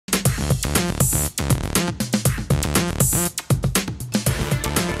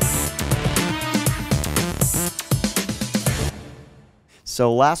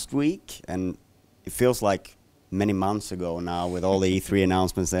So last week, and it feels like many months ago now, with all the E3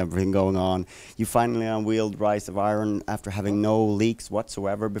 announcements and everything going on, you finally unveiled Rise of Iron after having no leaks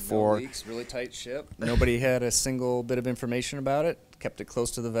whatsoever before. No leaks, really tight ship. Nobody had a single bit of information about it. Kept it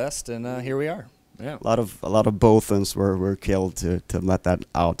close to the vest, and here we are. Yeah. A lot of Bothans were killed to let that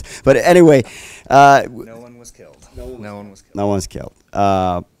out. But anyway, No one was killed. No one was killed. no one's killed.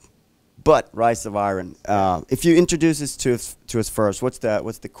 But Rise of Iron. If you introduce this to us first, what's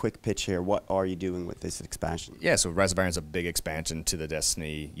the quick pitch here? What are you doing with this expansion? Yeah, so Rise of Iron is a big expansion to the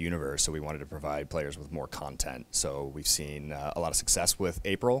Destiny universe, so we wanted to provide players with more content. So we've seen a lot of success with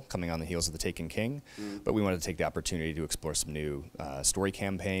April coming on the heels of the Taken King, but we wanted to take the opportunity to explore some new story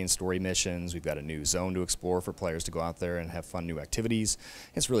campaigns, story missions. We've got a new zone to explore for players to go out there and have fun new activities.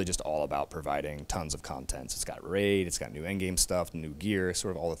 It's really just all about providing tons of content. So it's got raid, it's got new endgame stuff, new gear,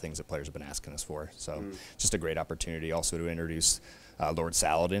 sort of all the things that players have been asking us for. So just a great opportunity also to introduce Lord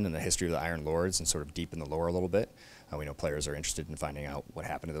Saladin and the history of the Iron Lords and sort of deepen the lore a little bit. We know players are interested in finding out what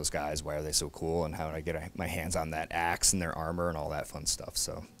happened to those guys, why are they so cool, and how do I get my hands on that axe and their armor and all that fun stuff.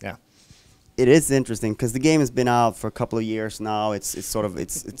 So yeah. It is interesting because the game has been out for a couple of years now.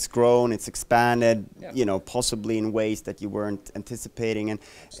 It's grown, it's expanded, Yeah. you know, possibly in ways that you weren't anticipating. And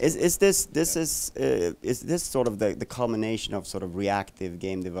is this sort of the culmination of sort of reactive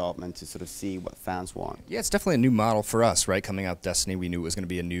game development to sort of see what fans want? Yeah, it's definitely a new model for us, right? Coming out Destiny, we knew it was going to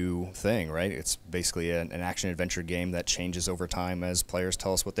be a new thing, right? It's basically an action-adventure game that changes over time as players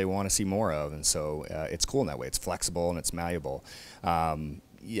tell us what they want to see more of, and so it's cool in that way. It's flexible and it's malleable.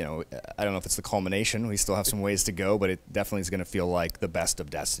 You know, I don't know if it's the culmination. We still have some ways to go, but it definitely is going to feel like the best of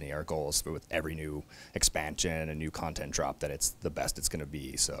Destiny. Our goal is with every new expansion and new content drop that it's the best it's going to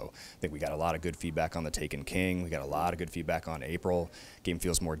be. So I think we got a lot of good feedback on the Taken King. We got a lot of good feedback on April. Game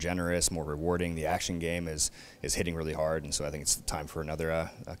feels more generous, more rewarding. The action game is hitting really hard, and so I think it's time for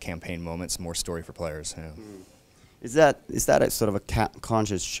another campaign moment, some more story for players. Yeah. Is that a sort of a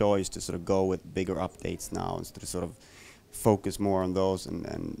conscious choice to sort of go with bigger updates now instead of sort of focus more on those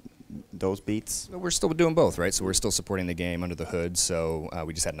and those beats? We're still doing both, right? So we're still supporting the game under the hood. So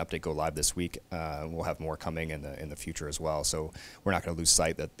we just had an update go live this week. We'll have more coming in the future as well. So we're not going to lose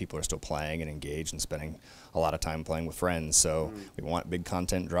sight that people are still playing and engaged and spending a lot of time playing with friends. So we want big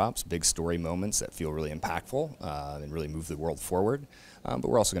content drops, big story moments that feel really impactful and really move the world forward. But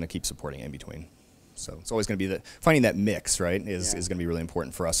we're also going to keep supporting in between. So it's always going to be finding that mix, right? Is going to be really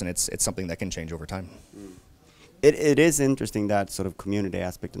important for us, and it's something that can change over time. It is interesting, that sort of community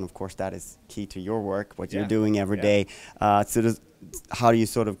aspect, and of course that is key to your work, what you're doing every day. So how do you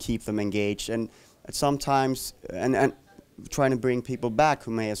sort of keep them engaged, and sometimes and trying to bring people back who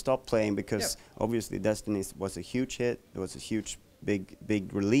may have stopped playing, because obviously Destiny was a huge hit. It was a huge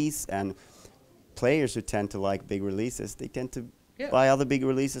big release, and players who tend to like big releases, they tend to buy other big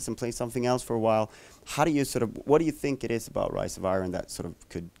releases and play something else for a while. How do you what do you think it is about Rise of Iron that sort of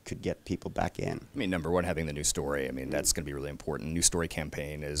could get people back in? I mean, number one, having the new story. I mean, that's going to be really important. New story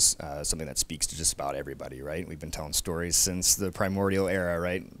campaign is something that speaks to just about everybody, right? We've been telling stories since the primordial era,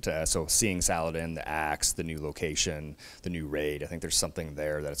 right? So seeing Saladin, the axe, the new location, the new raid, I think there's something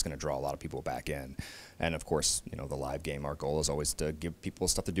there that it's going to draw a lot of people back in. And of course, you know, the live game, our goal is always to give people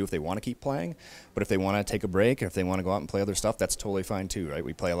stuff to do if they want to keep playing. But if they want to take a break, or if they want to go out and play other stuff, that's totally fine too, right?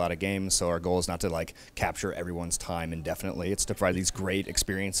 We play a lot of games, so our goal is not to like capture everyone's time indefinitely. It's to provide these great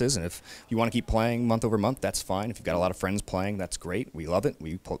experiences. And if you want to keep playing month over month, that's fine. If you've got a lot of friends playing, that's great. We love it.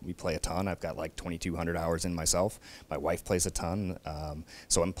 We play a ton. I've got like 2,200 hours in myself. My wife plays a ton.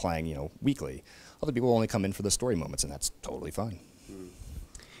 So I'm playing, you know, weekly. Other people only come in for the story moments, and that's totally fine.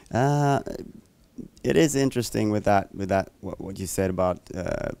 It is interesting with that what you said about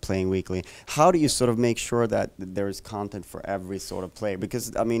playing weekly. How do you sort of make sure that there is content for every sort of player?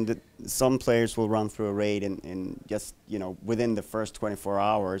 Because I mean, some players will run through a raid in just, you know, within the first 24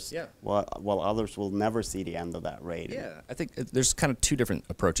 hours, while others will never see the end of that raid. Yeah, I think there's kind of two different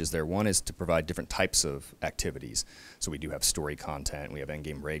approaches there. One is to provide different types of activities. So we do have story content, we have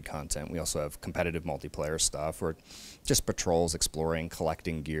endgame raid content, we also have competitive multiplayer stuff, or just patrols, exploring,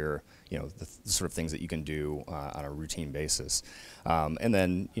 collecting gear, you know, the sort of things that you can do on a routine basis. And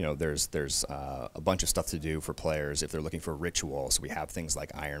then, you know, there's a bunch of stuff to do for players if they're looking for rituals. So we have things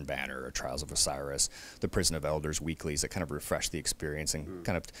like Iron Banner or Trials of Osiris, the Prison of Elders weeklies that kind of refresh the experience and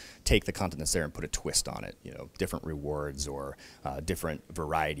kind of take the content that's there and put a twist on it. You know, different rewards or different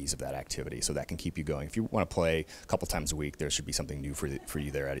varieties of that activity, so that can keep you going. If you want to play a couple times a week, there should be something new for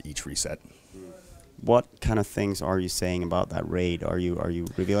you there at each reset. what kind of things are you saying about that raid? Are you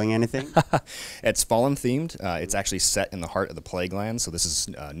revealing anything? It's Fallen themed. It's actually set in the heart of the Plague Land, so this is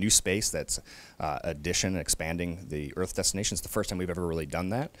new space that's addition, expanding the Earth destination. It's the first time we've ever really done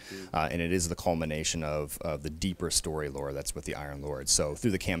that, and it is the culmination of the deeper story lore that's with the Iron Lords. So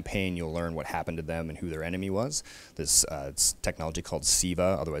through the campaign, you'll learn what happened to them and who their enemy was. This it's technology called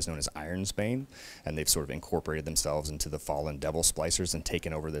SIVA, otherwise known as Ironsbane, and they've sort of incorporated themselves into the fallen Devil Splicers and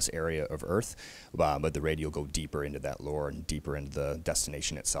taken over this area of Earth. But the raid, you'll go deeper into that lore and deeper into the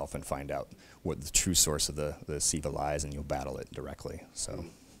destination itself and find out what the true source of the SIVA lies, and you'll battle it directly. So.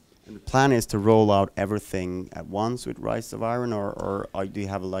 And the plan is to roll out everything at once with Rise of Iron, or do you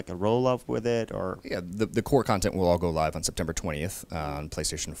have like a roll-up with it? Or yeah, the core content will all go live on September 20th on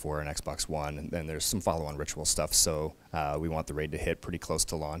PlayStation 4 and Xbox One, and then there's some follow-on ritual stuff. So we want the raid to hit pretty close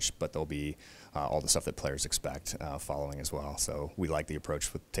to launch, but there'll be all the stuff that players expect following as well. So we like the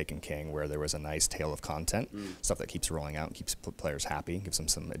approach with Taken King, where there was a nice tail of content, stuff that keeps rolling out and keeps players happy, gives them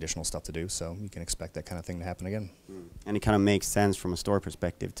some additional stuff to do. So you can expect that kind of thing to happen again. And it kind of makes sense from a story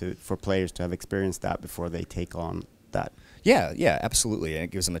perspective for players to have experienced that before they take on that. Yeah, absolutely. And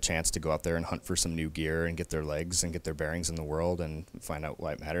it gives them a chance to go out there and hunt for some new gear and get their legs and get their bearings in the world and find out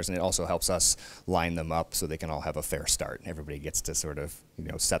why it matters. And it also helps us line them up so they can all have a fair start. Everybody gets to sort of,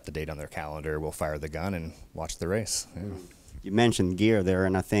 set the date on their calendar. We'll fire the gun and watch the race. Yeah. You mentioned gear there,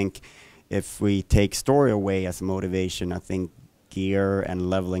 and I think if we take story away as a motivation, I think gear and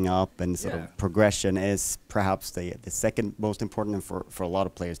leveling up and sort of progression is perhaps the second most important, and for a lot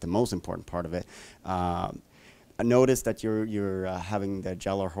of players, the most important part of it. I noticed that you're having the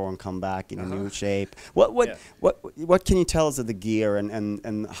Gellerhorn come back in a new shape. What can you tell us of the gear,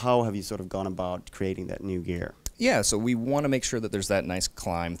 and how have you sort of gone about creating that new gear? Yeah, so we want to make sure that there's that nice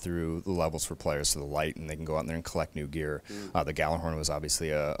climb through the levels for players to the light, and they can go out there and collect new gear. The Gellerhorn was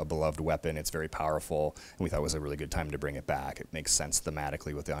obviously a beloved weapon. It's very powerful, and we thought it was a really good time to bring it back. It makes sense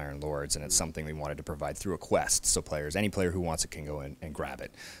thematically with the Iron Lords, and it's something we wanted to provide through a quest, so any player who wants it can go in and grab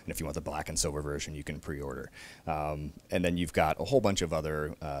it. And if you want the black and silver version, you can pre-order. And then you've got a whole bunch of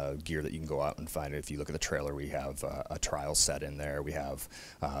other gear that you can go out and find. If you look at the trailer, we have a trial set in there. We have,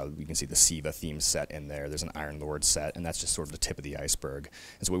 you can see the SIVA theme set in there. There's an Iron Lord set, and that's just sort of the tip of the iceberg.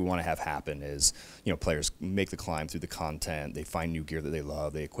 And so what we want to have happen is, players make the climb through the content, they find new gear that they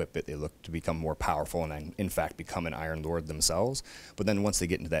love, they equip it, they look to become more powerful and in fact become an Iron Lord themselves. But then once they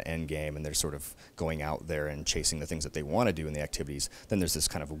get into that end game and they're sort of going out there and chasing the things that they want to do in the activities, then there's this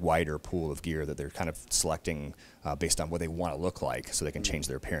kind of wider pool of gear that they're kind of selecting based on what they want to look like, so they can change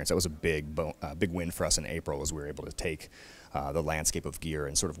their appearance. That was a big win for us in April, was we were able to take the landscape of gear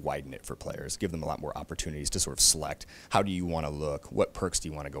and sort of widen it for players, give them a lot more opportunities to sort of select how do you want to look, what perks do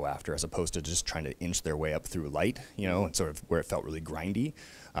you want to go after, as opposed to just trying to inch their way up through light, and sort of where it felt really grindy.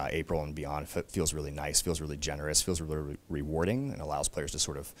 April and beyond feels really nice, feels really generous, feels really rewarding, and allows players to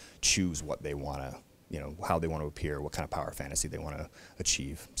sort of choose what they want to, how they want to appear, what kind of power fantasy they want to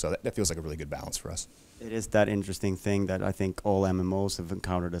achieve. So that feels like a really good balance for us. It is that interesting thing that I think all MMOs have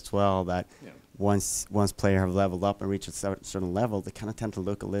encountered as well, that once players have leveled up and reached a certain level, they kind of tend to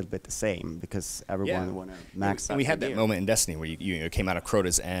look a little bit the same because everyone want to max out. And we had that moment in Destiny where you came out of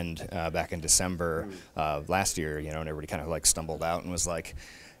Crota's End back in December last year, and everybody kind of like stumbled out and was like,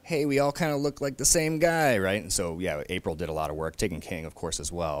 hey, we all kind of look like the same guy, right? And so, April did a lot of work, Taken King, of course,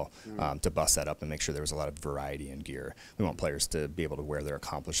 as well, to bust that up and make sure there was a lot of variety in gear. We want players to be able to wear their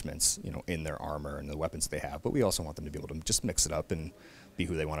accomplishments, in their armor and the weapons they have, but we also want them to be able to just mix it up and be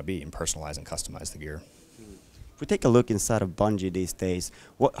who they want to be and personalize and customize the gear. If we take a look inside of Bungie these days,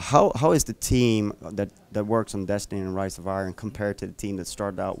 how is the team that works on Destiny and Rise of Iron compared to the team that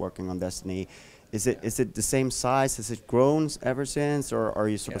started out working on Destiny? Is it the same size? Has it grown ever since, or are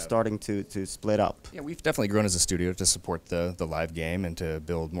you sort of starting to split up? Yeah, we've definitely grown as a studio to support the live game and to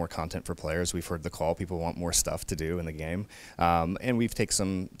build more content for players. We've heard the call; people want more stuff to do in the game, and we've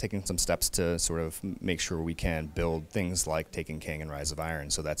taken some steps to sort of make sure we can build things like Taken King and Rise of Iron.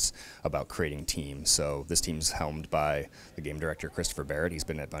 So that's about creating teams. So this team's helmed by the game director Christopher Barrett. He's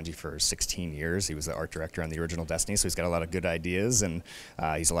been at Bungie for 16 years. He was the art director on the original Destiny, so he's got a lot of good ideas, and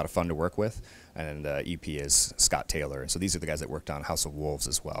he's a lot of fun to work with. And EP is Scott Taylor. So these are the guys that worked on House of Wolves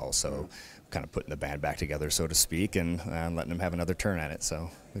as well. So kind of putting the band back together, so to speak, and letting them have another turn at it. So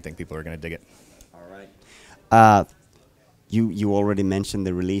we think people are going to dig it. All right. You already mentioned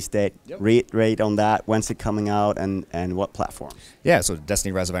the release date. Yep. Rate on that. When's it coming out, and what platforms? Yeah, so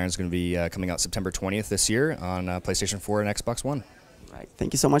Destiny Rise of Iron is going to be coming out September 20th this year on PlayStation 4 and Xbox One. Right.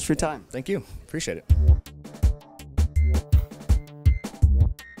 Thank you so much for your time. Thank you. Appreciate it.